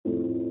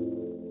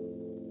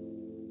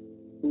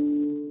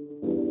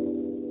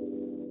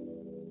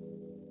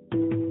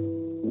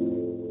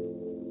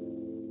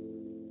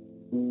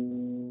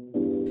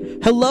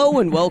Hello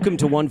and welcome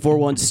to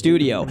 141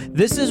 Studio.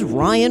 This is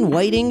Ryan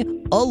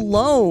Whiting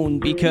alone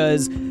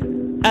because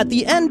at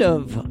the end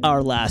of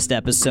our last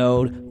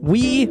episode,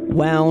 we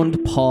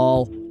wound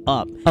Paul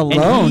up.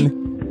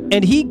 Alone?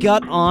 And he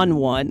got on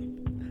one.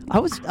 I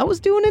was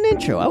doing an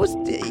intro.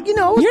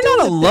 You're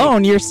not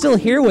alone. You're still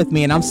here with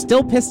me, and I'm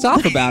still pissed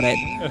off about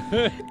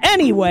it.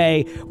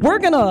 Anyway, we're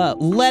gonna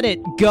let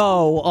it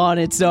go on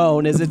its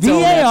own as its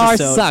own VAR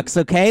episode. sucks,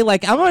 okay?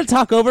 Like, I'm going to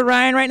talk over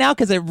Ryan right now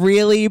because it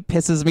really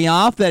pisses me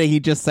off that he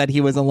just said he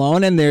was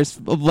alone, and there's,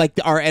 like,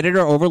 our editor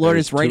overlord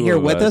is right here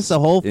with us the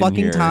whole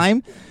fucking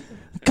time.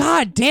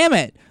 God damn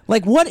it.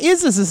 Like, what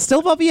is this? It's still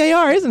about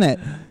VAR, isn't it?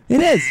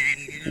 It is.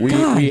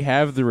 We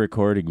have the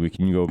recording. We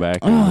can go back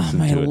and listen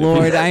my to it.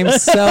 Lord, I'm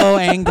so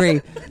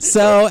angry.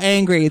 So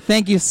angry.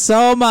 Thank you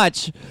so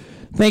much.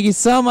 Thank you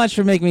so much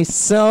for making me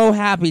so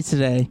happy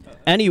today.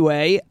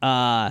 Anyway,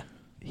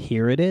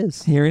 here it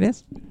is. Here it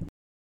is.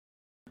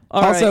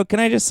 All also, right. can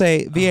I just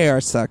say,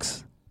 VAR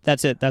sucks.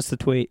 That's it. That's the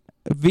tweet.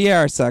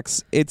 VAR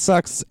sucks. It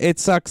sucks. It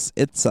sucks.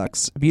 It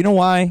sucks. You know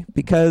why?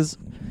 Because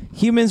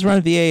humans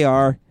run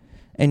VAR,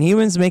 and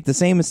humans make the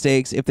same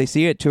mistakes if they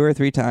see it 2 or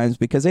 3 times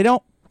because they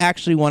don't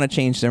actually want to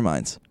change their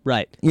minds.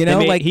 Right. You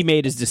know, like he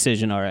made his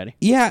decision already.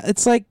 Yeah,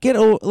 it's like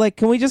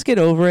can we just get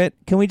over it?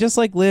 Can we just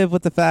like live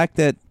with the fact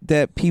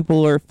that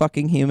people are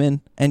fucking human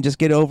and just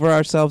get over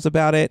ourselves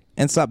about it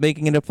and stop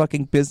making it a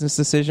fucking business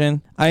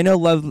decision? I know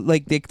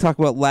they talk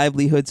about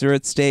livelihoods are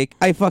at stake.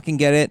 I fucking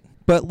get it.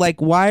 But like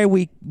why are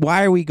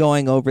we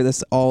going over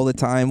this all the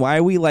time? Why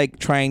are we like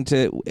trying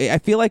to I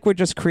feel like we're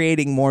just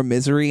creating more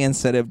misery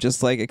instead of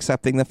just like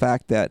accepting the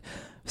fact that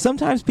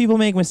sometimes people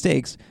make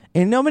mistakes.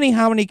 And how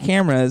many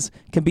cameras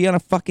can be on a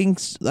fucking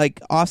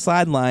like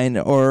offside line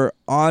or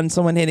on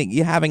someone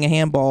having a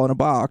handball in a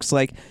box?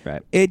 Like,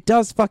 right. It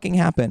does fucking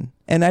happen.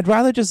 And I'd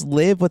rather just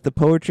live with the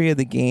poetry of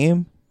the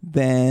game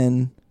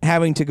than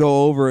having to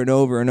go over and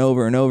over and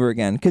over and over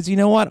again. Because you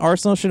know what?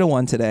 Arsenal should have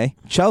won today.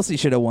 Chelsea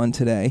should have won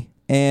today.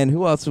 And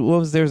who else? There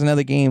was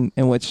another game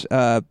in which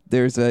it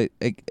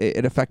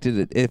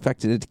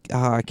affected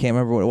I can't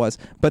remember what it was.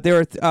 But there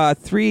were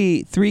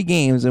three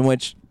games in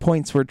which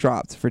points were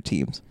dropped for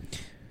teams.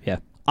 Yeah.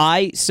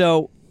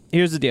 So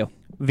here's the deal.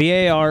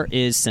 VAR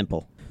is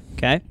simple.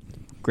 Okay?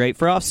 Great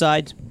for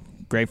offsides,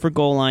 great for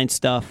goal line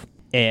stuff.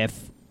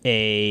 If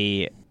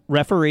a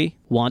referee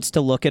wants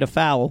to look at a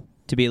foul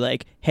to be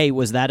like, hey,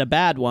 was that a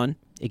bad one?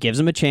 It gives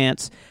him a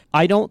chance.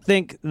 I don't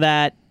think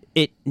that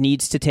it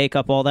needs to take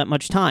up all that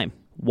much time.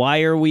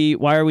 Why are we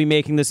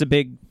making this a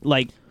big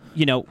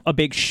a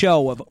big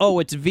show of, oh,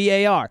 it's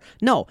VAR?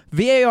 No,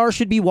 VAR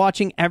should be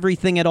watching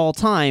everything at all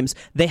times.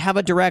 They have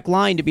a direct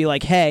line to be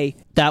like, hey,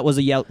 that was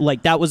a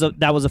that was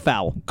a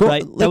foul,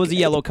 right? That was a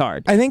yellow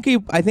card. I think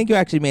you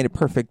actually made a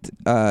perfect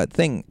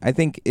thing. I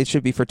think it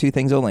should be for 2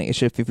 things only. It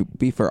should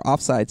be for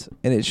offsides,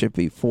 and it should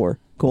be for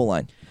goal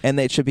line. And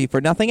it should be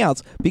for nothing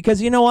else.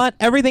 Because you know what?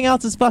 Everything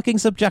else is fucking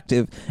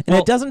subjective. And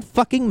it doesn't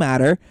fucking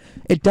matter.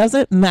 It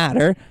doesn't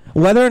matter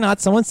whether or not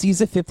someone sees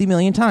it 50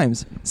 million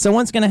times.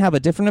 Someone's going to have a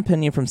different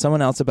opinion from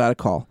someone else about a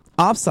call.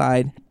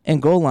 Offside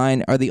and goal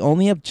line are the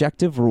only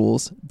objective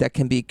rules that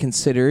can be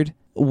considered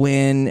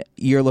when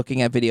you're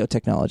looking at video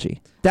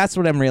technology. That's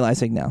what I'm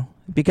realizing now.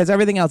 Because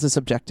everything else is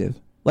subjective.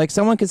 Like,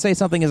 someone could say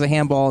something is a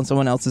handball, and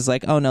someone else is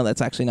like, oh, no,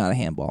 that's actually not a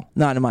handball.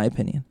 Not in my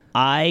opinion.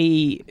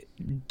 I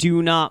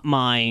do not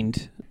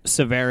mind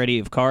severity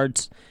of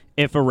cards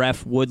if a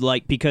ref would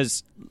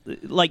because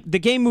the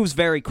game moves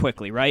very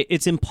quickly, right?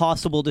 It's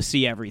impossible to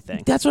see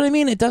everything. That's what I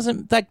mean. It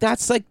doesn't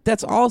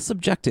that's all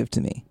subjective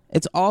to me.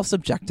 It's all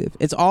subjective.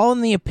 It's all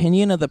in the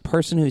opinion of the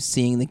person who's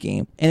seeing the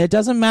game. And it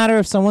doesn't matter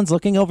if someone's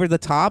looking over the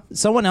top.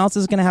 Someone else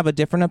is going to have a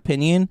different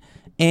opinion.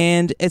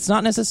 And it's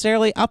not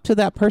necessarily up to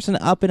that person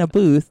up in a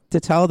booth to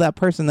tell that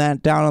person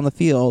that down on the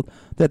field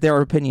that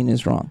their opinion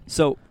is wrong.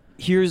 So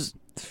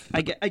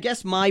I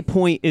guess my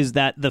point is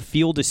that the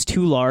field is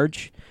too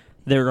large.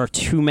 There are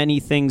too many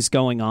things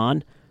going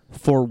on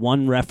for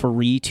one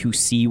referee to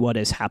see what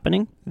is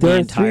happening. There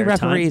are 3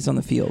 referees on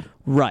the field.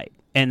 Right.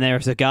 And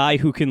there's a guy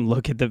who can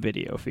look at the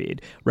video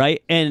feed,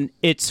 right? And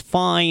it's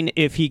fine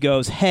if he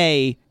goes,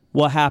 hey,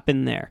 what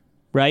happened there?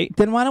 Right?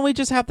 Then why don't we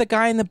just have the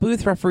guy in the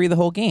booth referee the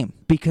whole game?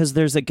 Because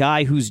there's a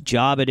guy whose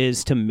job it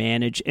is to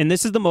manage, and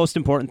this is the most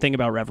important thing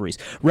about referees.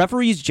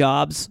 Referees'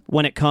 jobs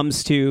when it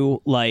comes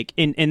to,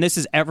 and this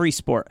is every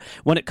sport,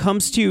 when it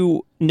comes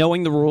to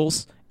knowing the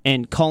rules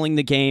and calling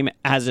the game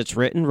as it's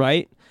written,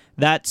 right?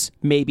 That's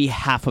maybe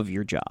half of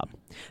your job.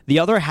 The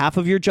other half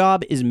of your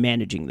job is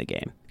managing the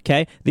game.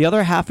 Okay? The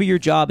other half of your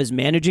job is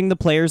managing the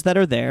players that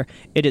are there.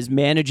 It is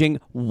managing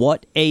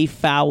what a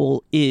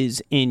foul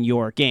is in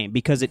your game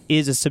because it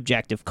is a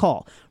subjective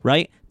call,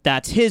 right?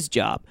 That's his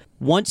job.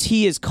 Once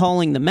he is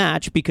calling the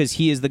match, because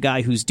he is the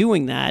guy who's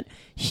doing that,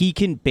 he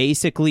can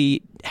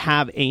basically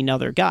have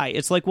another guy.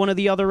 It's like one of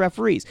the other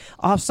referees.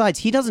 Offsides,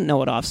 he doesn't know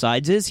what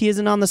offsides is. He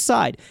isn't on the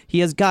side. He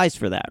has guys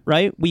for that,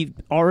 right? We've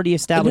already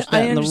established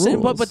that in the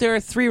rules. But there are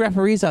 3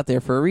 referees out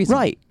there for a reason.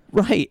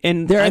 Right.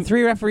 And there are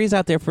 3 referees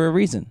out there for a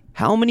reason.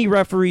 How many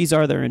referees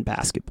are there in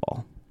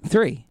basketball?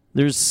 3.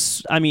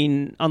 There's, I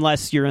mean,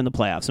 unless you're in the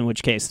playoffs, in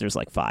which case there's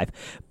like 5.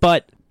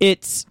 But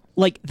it's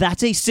like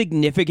that's a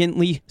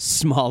significantly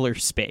smaller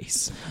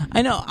space.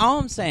 I know. All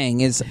I'm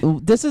saying is,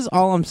 this is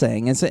all I'm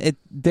saying is,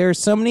 there's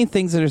so many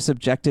things that are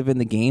subjective in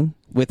the game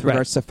with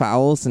regards to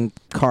fouls and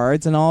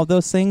cards and all of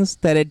those things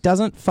that it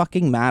doesn't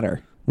fucking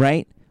matter,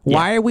 right? Yeah.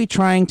 Why are we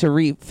trying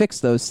to fix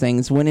those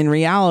things when in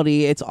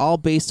reality it's all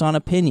based on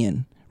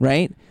opinion,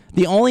 right?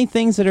 The only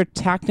things that are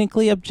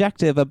technically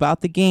objective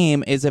about the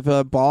game is if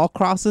a ball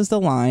crosses the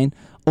line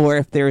or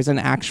if there is an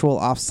actual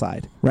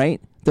offside,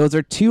 right? Those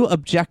are 2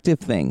 objective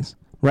things,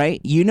 right?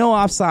 You know,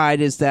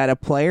 offside is that a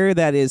player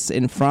that is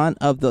in front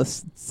of the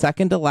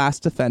second to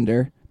last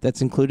defender,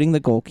 that's including the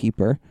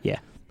goalkeeper, Yeah.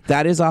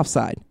 that is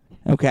offside.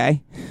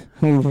 Okay,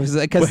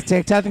 because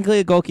technically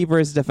a goalkeeper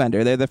is a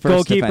defender. They're the first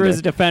Goalkeeper defender. is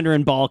a defender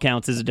and ball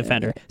counts as a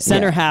defender.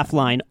 Center half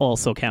line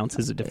also counts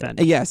as a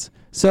defender. Yes.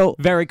 So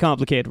Very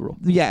complicated rule.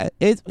 yeah,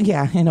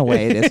 in a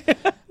way it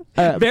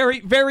is.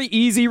 Very, very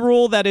easy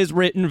rule that is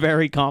written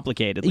very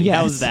complicatedly. Yes,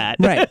 How's that?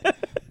 right.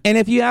 And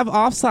if you have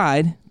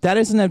offside, that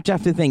is an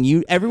objective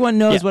thing. Everyone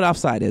knows what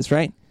offside is,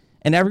 right?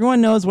 And everyone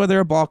knows whether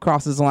a ball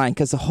crosses the line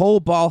because the whole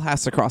ball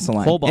has to cross the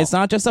line. Whole ball. It's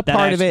not just a That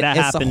part of it; that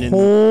it's happened the in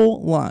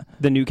whole line.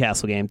 The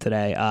Newcastle game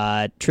today.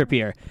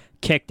 Trippier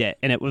kicked it,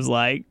 and it was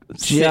like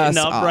Just, sitting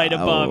up right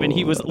above, and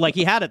he was like,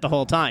 he had it the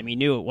whole time. He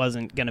knew it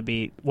wasn't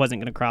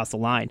gonna cross the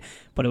line,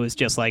 but it was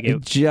just like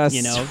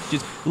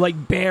just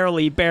like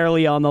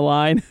barely on the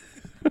line.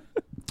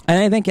 And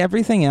I think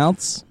everything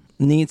else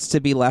needs to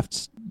be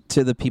left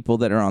to the people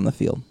that are on the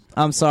field.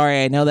 I'm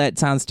sorry, I know that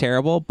sounds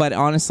terrible, but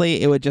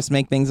honestly, it would just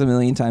make things a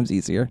million times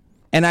easier.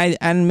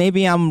 And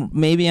maybe I'm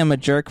a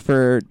jerk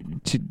for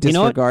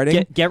disregarding. You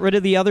know what? Get rid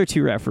of the other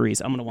 2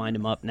 referees. I'm gonna wind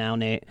him up now,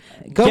 Nate.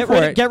 Get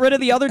rid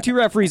of the other 2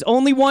 referees.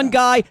 Only one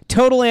guy.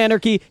 Total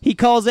anarchy. He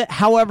calls it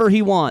however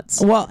he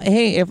wants. Well,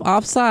 hey, if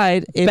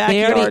offside,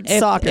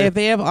 Soccer. if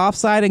they have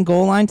offside and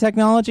goal line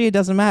technology, it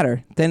doesn't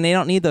matter. Then they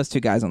don't need those 2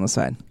 guys on the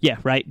side. Yeah,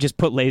 right. Just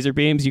put laser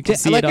beams. You can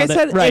see like it on I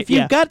said, right, if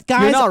you've got You're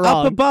guys not up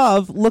wrong.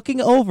 above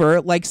looking over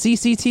like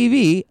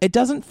CCTV, it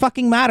doesn't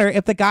fucking matter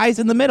if the guy's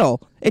in the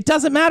middle. It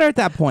doesn't matter at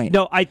that point.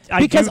 No, I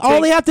because do all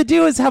think, they have to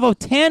do is have a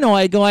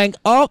tannoy going,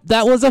 "Oh,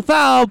 that was a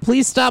foul.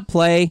 Please stop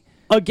play."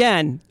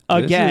 again.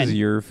 This is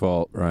your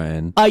fault,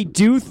 Ryan. I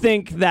do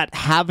think that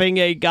having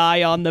a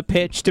guy on the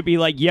pitch to be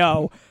like,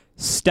 "Yo,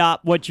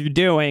 stop what you're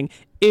doing,"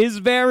 is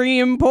very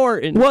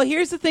important. Well,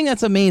 here's the thing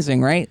that's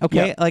amazing, right?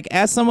 Okay, Yeah. like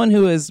as someone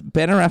who has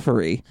been a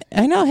referee,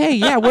 I know. Hey,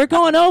 yeah, we're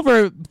going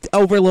over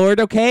Overlord.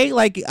 Okay,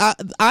 like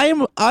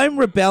I'm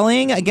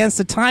rebelling against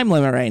the time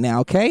limit right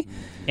now. Okay,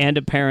 And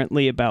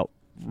apparently about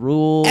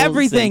rules.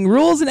 everything,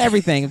 rules and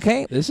everything.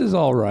 Okay, This is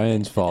all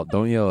Ryan's fault.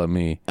 Don't yell at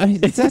me.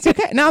 that's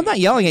okay. No, I'm not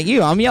yelling at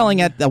you. I'm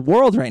yelling at the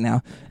world right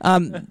now.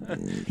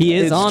 He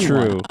is It's on true.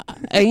 one.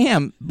 I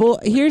am. Well,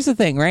 here's the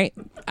thing, right?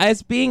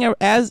 As being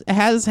as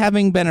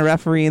having been a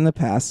referee in the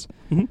past,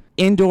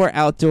 indoor,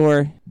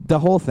 outdoor, the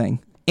whole thing,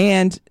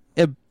 and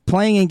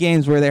playing in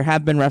games where there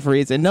have been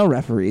referees and no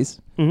referees.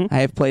 I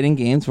have played in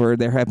games where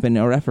there have been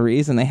no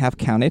referees and they have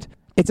counted.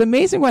 It's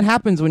amazing what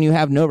happens when you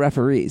have no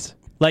referees.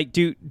 Like,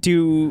 do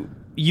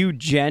you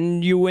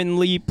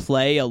genuinely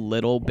play a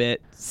little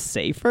bit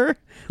safer?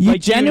 You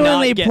Like, do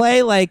genuinely not get-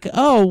 play like,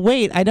 oh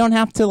wait, I don't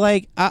have to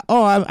like,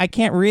 I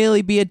can't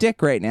really be a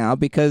dick right now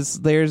because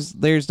there's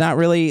not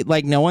really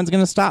like no one's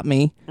gonna stop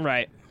me,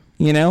 right.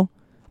 you know.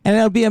 And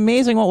it would be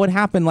amazing what would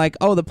happen. Like,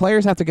 oh, the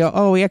players have to go.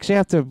 Oh, we actually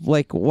have to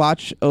like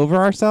watch over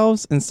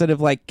ourselves instead of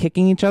like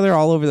kicking each other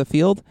all over the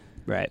field.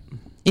 Right.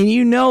 And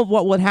you know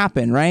what would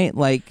happen, right?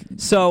 Like,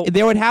 So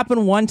there would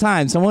happen one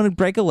time. Someone would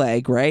break a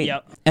leg, right?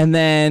 Yep. And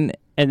then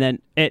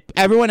it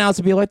everyone else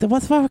would be like,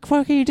 "What the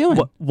fuck are you doing?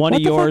 one What of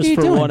the fuck yours are you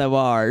for doing?" one of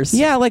ours.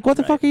 Yeah, like what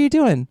the fuck are you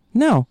doing?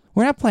 No,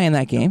 we're not playing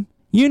that game.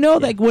 You know,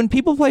 like when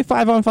people play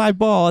 5-on-5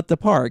 ball at the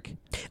park.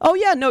 Oh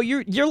yeah, no,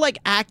 you're like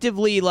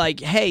actively like,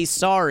 hey,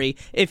 sorry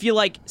if you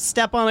like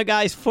step on a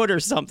guy's foot or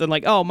something.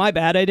 Like, oh my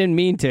bad, I didn't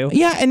mean to.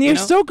 Yeah, and you're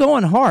know? still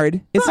going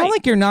hard. It's not Right.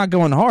 like you're not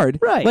going hard.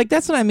 Right. Like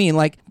that's what I mean.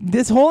 Like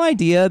this whole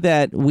idea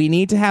that we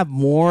need to have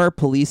more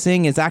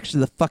policing is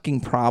actually the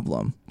fucking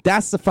problem.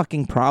 That's the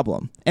fucking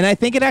problem. And I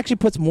think it actually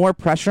puts more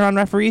pressure on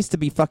referees to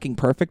be fucking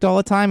perfect all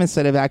the time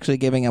instead of actually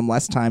giving them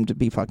less time to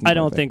be fucking I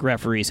don't perfect. think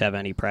referees have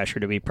any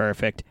pressure to be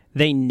perfect.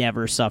 They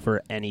never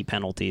suffer any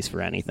penalties for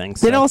anything.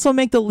 So. They'd also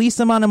make the least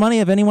amount of money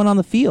of anyone on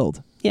the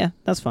field. Yeah,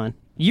 that's fine.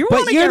 You're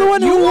the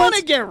one who want wants-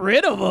 to get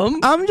rid of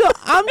them. I'm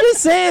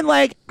just saying,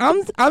 like,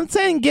 I'm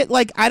saying get,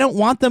 like, I don't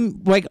want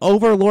them, like,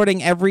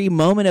 overlording every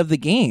moment of the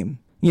game.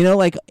 You know,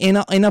 like in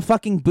a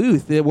fucking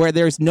booth where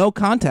there's no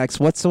context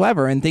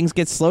whatsoever and things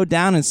get slowed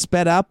down and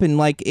sped up and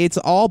like it's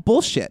all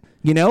bullshit.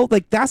 You know,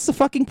 like that's the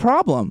fucking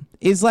problem.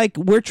 Is like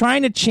we're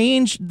trying to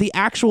change the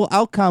actual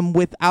outcome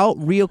without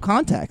real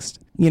context.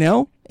 You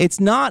know, it's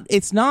not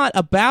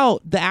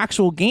about the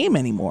actual game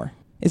anymore.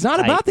 It's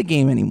not about the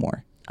game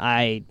anymore.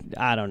 I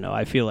don't know.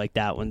 I feel like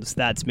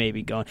that's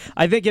maybe going.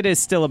 I think it is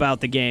still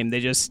about the game. They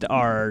just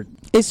are.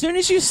 As soon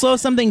as you slow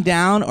something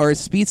down or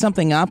speed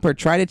something up or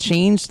try to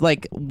change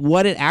like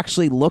what it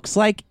actually looks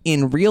like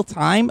in real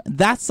time,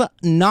 that's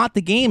not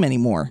the game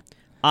anymore.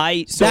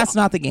 That's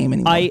not the game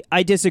anymore.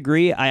 I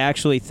disagree. I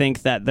actually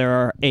think that there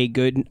are a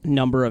good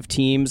number of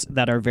teams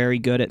that are very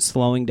good at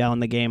slowing down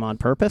the game on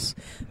purpose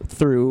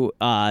through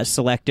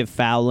selective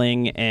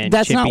fouling and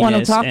that's not what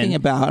I'm chippiness talking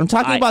about. I'm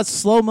talking about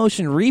slow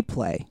motion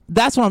replay.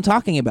 That's what I'm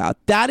talking about.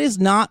 That is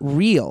not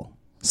real.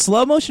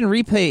 Slow motion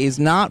replay is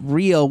not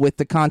real with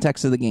the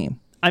context of the game.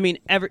 I mean,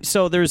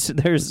 so there's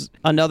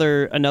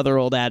another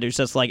old adage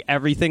that's like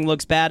everything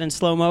looks bad in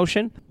slow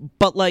motion,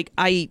 but like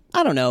I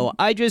don't know.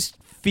 I just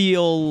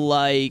feel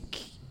like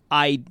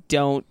I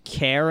don't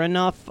care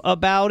enough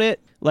about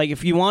it. Like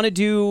if you want to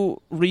do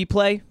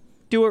replay,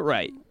 do it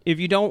right. If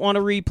you don't want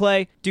to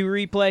replay, do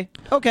replay.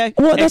 Okay.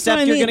 Well,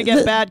 except you're going to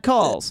get bad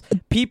calls.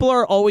 People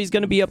are always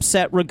going to be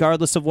upset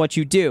regardless of what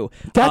you do.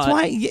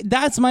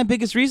 That's my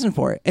biggest reason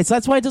for it.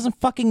 That's why it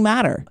doesn't fucking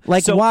matter.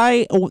 Like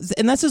why?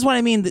 And this is what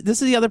I mean.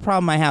 This is the other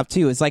problem I have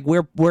too. Is like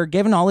we're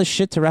giving all this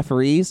shit to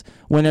referees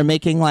when they're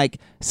making like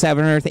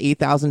 $700,000 to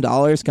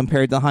 $8,000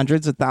 compared to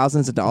hundreds of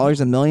thousands of dollars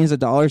and millions of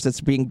dollars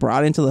that's being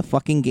brought into the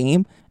fucking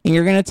game. And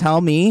you're gonna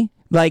tell me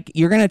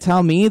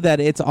that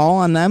it's all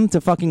on them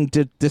to fucking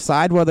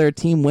decide whether a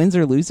team wins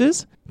or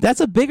loses? That's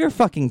a bigger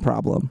fucking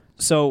problem.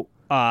 So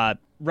Ryan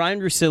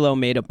Russillo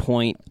made a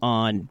point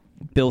on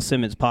Bill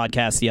Simmons'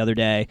 podcast the other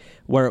day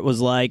where it was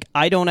like,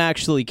 I don't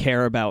actually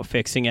care about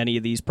fixing any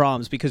of these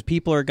problems because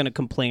people are going to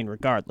complain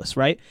regardless,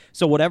 right?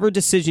 So whatever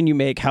decision you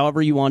make,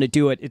 however you want to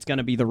do it, it's going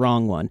to be the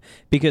wrong one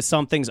because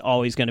something's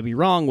always going to be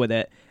wrong with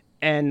it.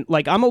 And,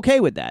 like, I'm okay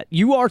with that.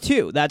 You are,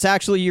 too. That's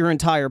actually your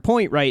entire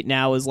point right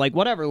now is, like,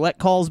 whatever, let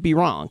calls be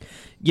wrong,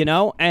 you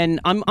know? And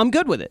I'm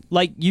good with it.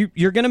 Like,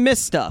 you're going to miss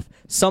stuff.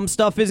 Some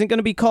stuff isn't going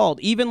to be called.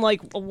 Even,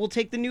 like, we'll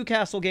take the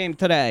Newcastle game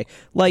today.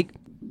 Like,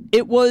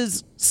 it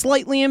was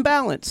slightly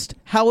imbalanced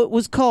how it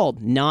was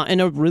called. Not in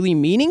a really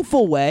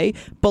meaningful way,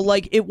 but,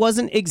 like, it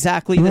wasn't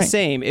exactly the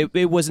same.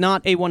 It was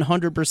not a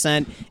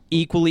 100%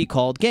 equally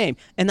called game.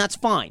 And that's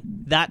fine.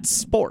 That's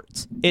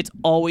sports. It's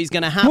always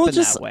going to happen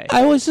that way.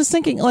 I was just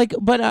thinking, like,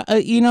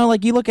 but, you know,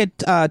 like, you look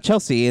at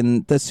Chelsea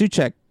and the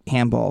Souček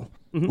handball.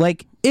 Mm-hmm.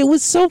 Like, it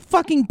was so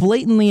fucking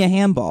blatantly a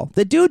handball.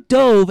 The dude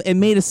dove and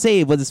made a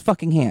save with his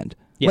fucking hand.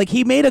 Yep. Like,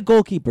 he made a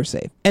goalkeeper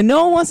save. And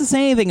no one wants to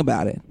say anything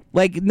about it.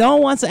 Like, no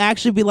one wants to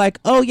actually be like,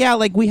 oh, yeah,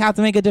 like, we have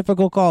to make a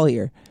difficult call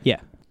here. Yeah.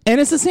 And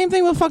it's the same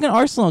thing with fucking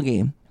Arsenal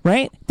game,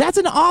 right? That's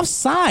an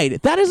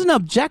offside. That is an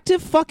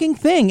objective fucking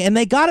thing, and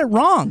they got it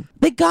wrong.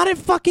 They got it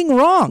fucking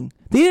wrong.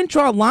 They didn't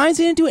draw lines.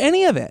 They didn't do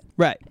any of it.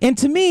 Right. And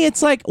to me,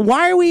 it's like,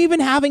 why are we even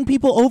having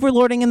people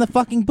overlording in the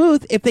fucking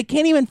booth if they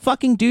can't even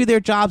fucking do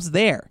their jobs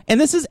there? And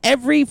this is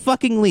every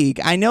fucking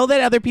league. I know that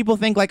other people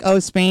think like, oh,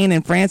 Spain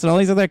and France and all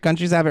these other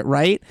countries have it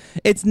right.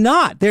 It's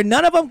not.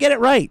 None of them get it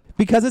right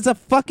because it's a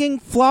fucking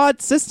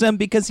flawed system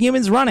because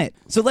humans run it.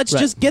 So let's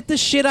just get the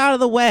shit out of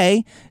the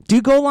way.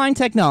 Do goal line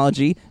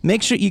technology.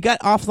 Make sure you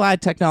got offline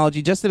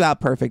technology just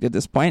about perfect at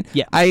this point.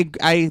 Yeah.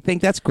 I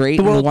think that's great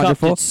the and World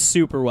wonderful. Cup did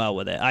super well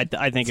with it. I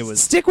think it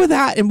was. Stick with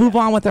that and move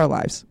on with our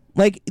lives.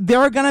 Like, there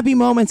are going to be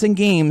moments in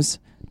games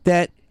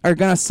that are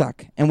going to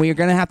suck, and we are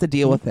going to have to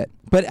deal with it.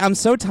 But I'm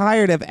so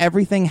tired of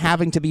everything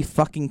having to be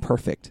fucking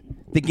perfect.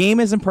 The game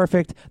isn't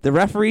perfect. The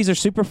referees are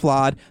super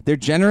flawed. They're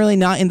generally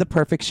not in the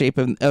perfect shape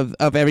of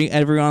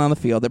everyone on the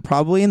field. They're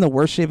probably in the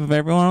worst shape of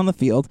everyone on the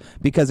field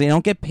because they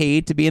don't get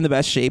paid to be in the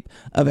best shape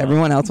of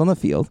everyone else on the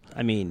field.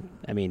 I mean,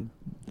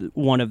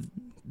 one of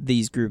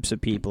these groups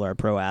of people are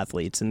pro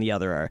athletes, and the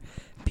other are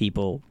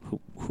people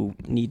who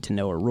need to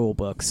know a rule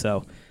book.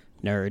 So,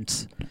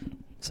 nerds.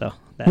 So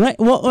right.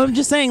 Well, I'm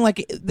just saying,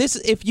 like this.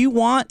 If you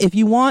want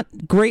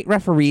great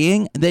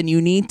refereeing, then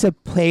you need to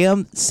pay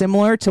them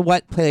similar to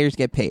what players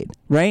get paid.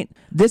 Right.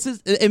 This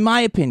is, in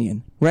my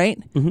opinion, right?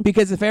 Mm-hmm.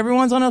 Because if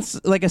everyone's on a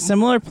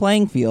similar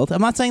playing field,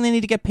 I'm not saying they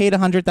need to get paid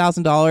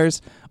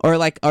 $100,000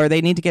 or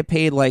they need to get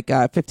paid like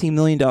 $15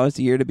 million a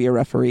year to be a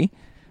referee.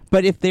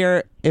 But if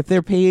they're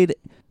paid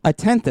a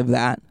tenth of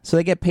that, so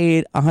they get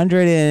paid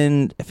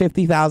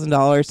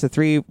 $150,000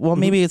 to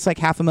maybe it's like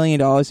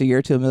 $500,000 a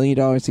year to $1 million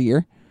a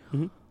year.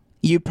 Mm-hmm.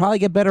 You probably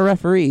get better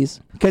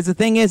referees because the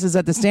thing is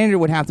that the standard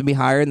would have to be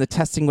higher and the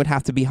testing would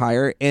have to be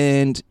higher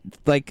and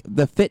like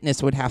the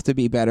fitness would have to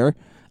be better.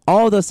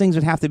 All of those things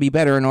would have to be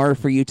better in order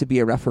for you to be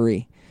a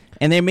referee.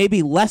 And there may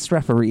be less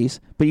referees,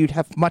 but you'd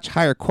have much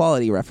higher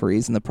quality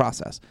referees in the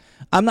process.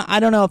 I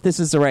don't know if this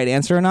is the right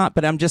answer or not,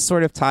 but I'm just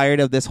sort of tired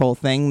of this whole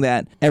thing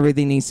that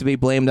everything needs to be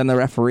blamed on the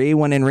referee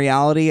when in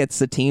reality it's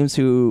the teams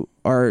who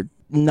are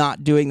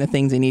not doing the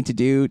things they need to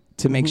do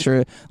to make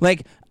sure.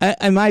 Like,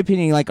 in my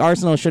opinion, like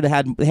Arsenal should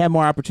have had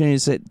more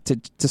opportunities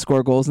to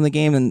score goals in the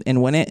game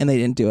and win it, and they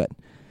didn't do it.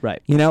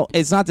 Right. You know,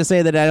 it's not to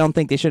say that I don't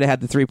think they should have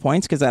had the 3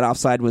 points because that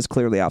offside was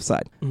clearly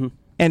offside. Mm-hmm.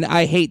 And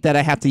I hate that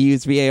I have to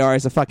use VAR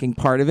as a fucking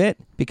part of it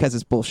because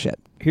it's bullshit.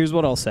 Here's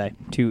what I'll say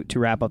to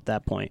wrap up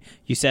that point.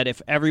 You said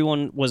if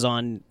everyone was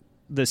on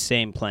the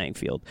same playing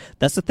field.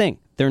 That's the thing.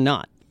 They're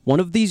not. One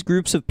of these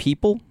groups of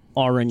people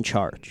are in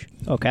charge,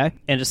 okay?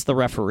 And it's the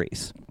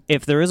referees.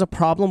 If there is a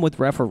problem with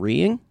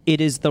refereeing, it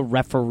is the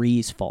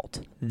referees'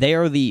 fault. They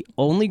are the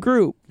only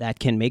group that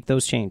can make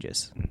those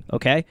changes,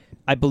 okay?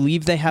 I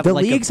believe they have The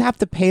like leagues have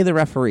to pay the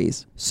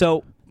referees.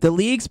 So The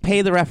leagues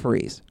pay the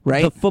referees,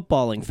 right? the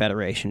footballing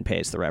federation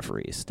pays the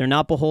referees. They're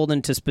not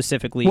beholden to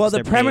specific leagues. Well, the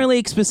They're Premier paid-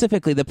 League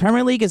specifically. The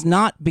Premier League is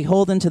not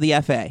beholden to the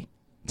FA,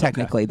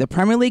 technically. The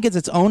Premier League is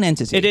its own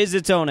entity. It is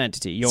its own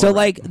entity. You're So,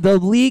 right. like,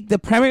 the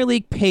Premier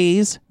League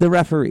pays the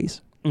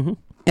referees. Mhm.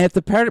 And if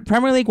the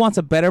Premier League wants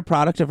a better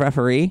product of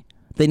referee,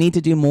 they need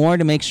to do more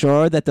to make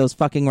sure that those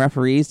fucking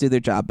referees do their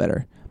job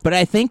better. But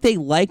I think they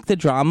like the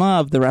drama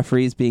of the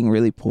referees being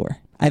really poor.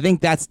 I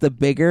think that's the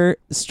bigger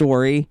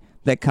story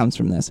that comes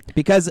from this.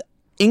 Because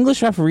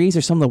English referees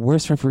are some of the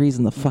worst referees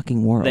in the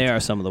fucking world. They are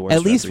some of the worst.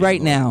 At least referees right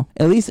in the world.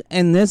 now. At least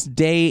in this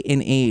day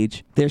and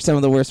age, they're some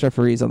of the worst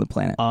referees on the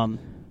planet.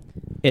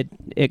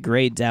 It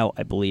grades out,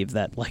 I believe,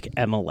 that like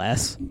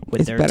MLS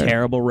with It's their better.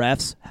 terrible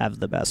refs have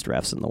the best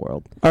refs in the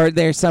world. Or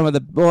they're some of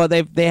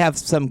the they have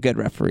some good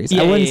referees.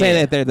 Yeah, I wouldn't yeah, say yeah.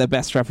 that they're the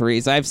best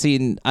referees. I've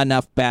seen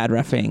enough bad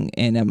reffing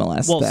in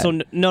MLS. Well, that, so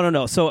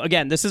no. So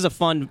again, this is a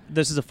fun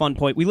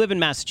point. We live in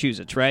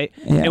Massachusetts, right?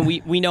 Yeah. And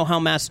we know how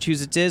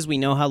Massachusetts is. We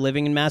know how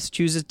living in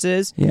Massachusetts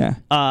is. yeah,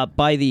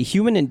 By the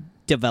Human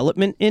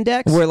Development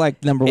Index, we're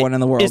like number one in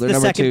the world. It's Or the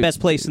number second two. best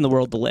place in the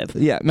world to live.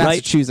 Yeah, right?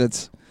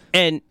 Massachusetts.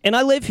 And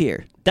I live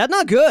here. That's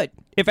not good.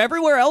 If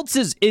everywhere else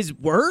is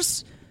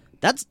worse,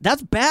 that's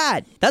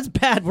bad. That's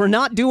bad. We're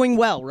not doing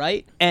well,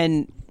 right?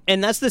 And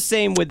that's the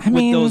same with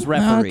those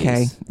referees.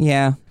 Okay,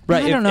 yeah.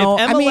 Right, I if- don't know.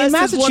 if I mean,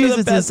 MLS is one of the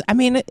Massachusetts best- is. I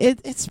mean,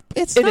 it's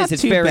It not is.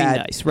 It's too very bad.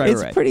 nice. Right,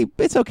 it's right. pretty.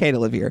 It's okay to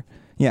live here.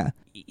 Yeah.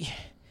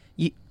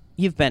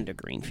 You've been to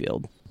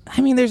Greenfield.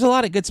 I mean, there's a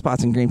lot of good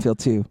spots in Greenfield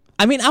too.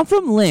 I mean, I'm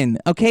from Lynn.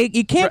 Okay,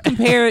 you can't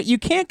compare. You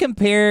can't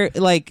compare.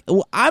 Like,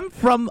 I'm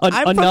from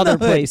Another from the hood.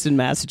 place in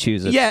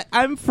Massachusetts. Yeah,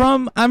 I'm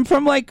from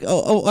like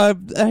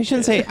I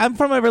shouldn't say I'm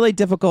from a really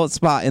difficult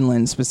spot in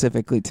Lynn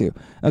specifically too.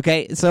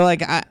 Okay, so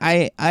like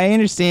I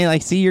understand,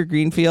 like, see your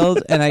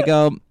Greenfield and I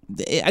go,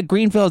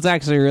 Greenfield's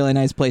actually a really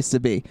nice place to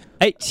be.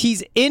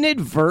 He's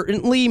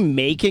inadvertently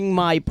making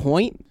my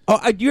point. Oh,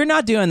 you're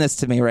not doing this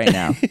to me right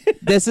now.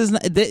 This is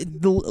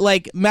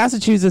like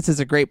Massachusetts is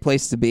a great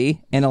place to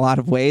be in a lot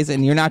of ways,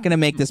 and you're not going to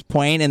make this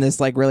point in this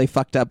like really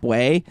fucked up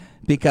way,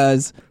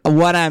 because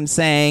what I'm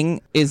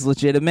saying is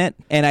legitimate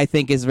and I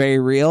think is very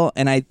real,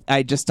 and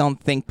I just don't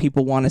think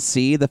people want to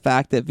see the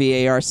fact that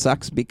VAR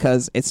sucks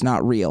because it's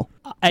not real.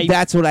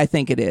 That's what I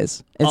think it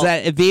is.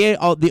 That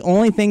VAR, the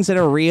only things that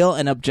are real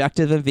and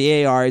objective in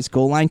VAR is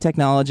goal line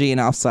technology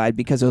and offside,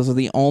 because those are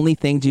the only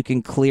things you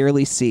can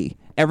clearly see.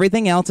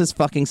 Everything else is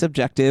fucking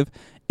subjective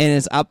and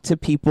is up to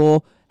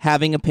people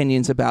having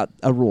opinions about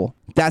a rule.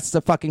 That's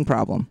the fucking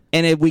problem.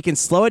 And if we can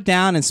slow it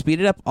down and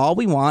speed it up all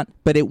we want,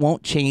 but it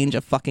won't change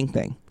a fucking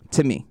thing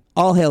to me.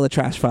 All hail the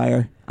trash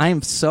fire. I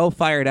am so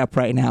fired up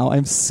right now.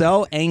 I'm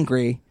so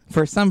angry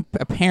for some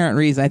apparent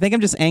reason. I think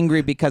I'm just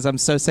angry because I'm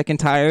so sick and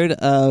tired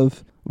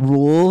of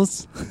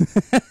rules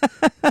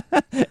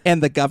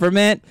and the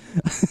government.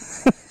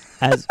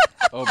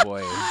 Oh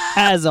boy.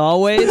 As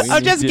always,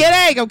 I'm just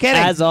kidding. I'm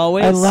kidding. As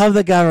always, I love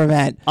the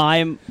government.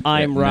 I'm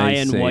nice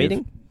Ryan save.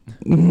 Whiting.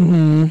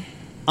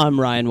 I'm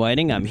Ryan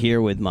Whiting. I'm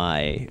here with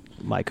my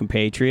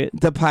compatriot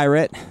The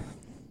pirate.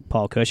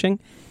 Paul Cushing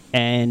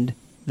and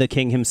the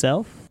king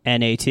himself,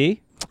 NAT.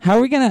 How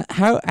are we gonna?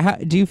 How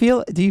do you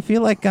feel? Do you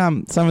feel like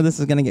some of this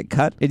is gonna get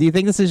cut? Or do you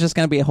think this is just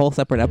gonna be a whole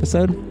separate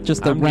episode?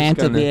 Just the I'm rant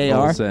just of gonna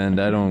VAR. full send.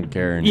 I don't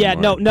care anymore.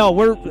 Yeah, no.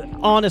 We're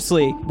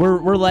honestly,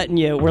 we're letting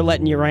you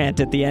rant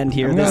at the end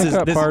here. I'm This gonna is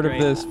cut this part is of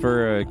great. this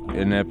for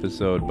an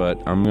episode, but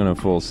I'm gonna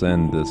full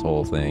send this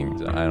whole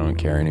thing. I don't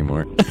care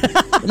anymore.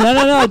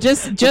 No.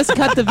 Just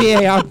cut the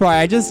VAR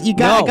part. You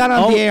got No. on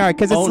Oh. VAR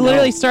because it's Oh, no.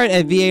 literally start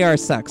at VAR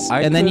sucks,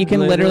 and then you can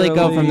literally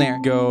go from there.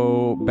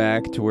 Go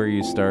back to where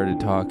you started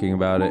talking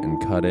about it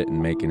and cut it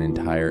and make an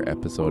entire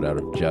episode out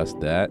of just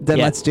that. Then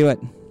Yeah. let's do it.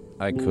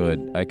 I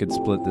could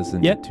split this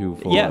into Yeah. two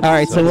full Yeah. episodes. All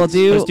right, so we'll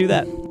do. Let's do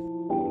that.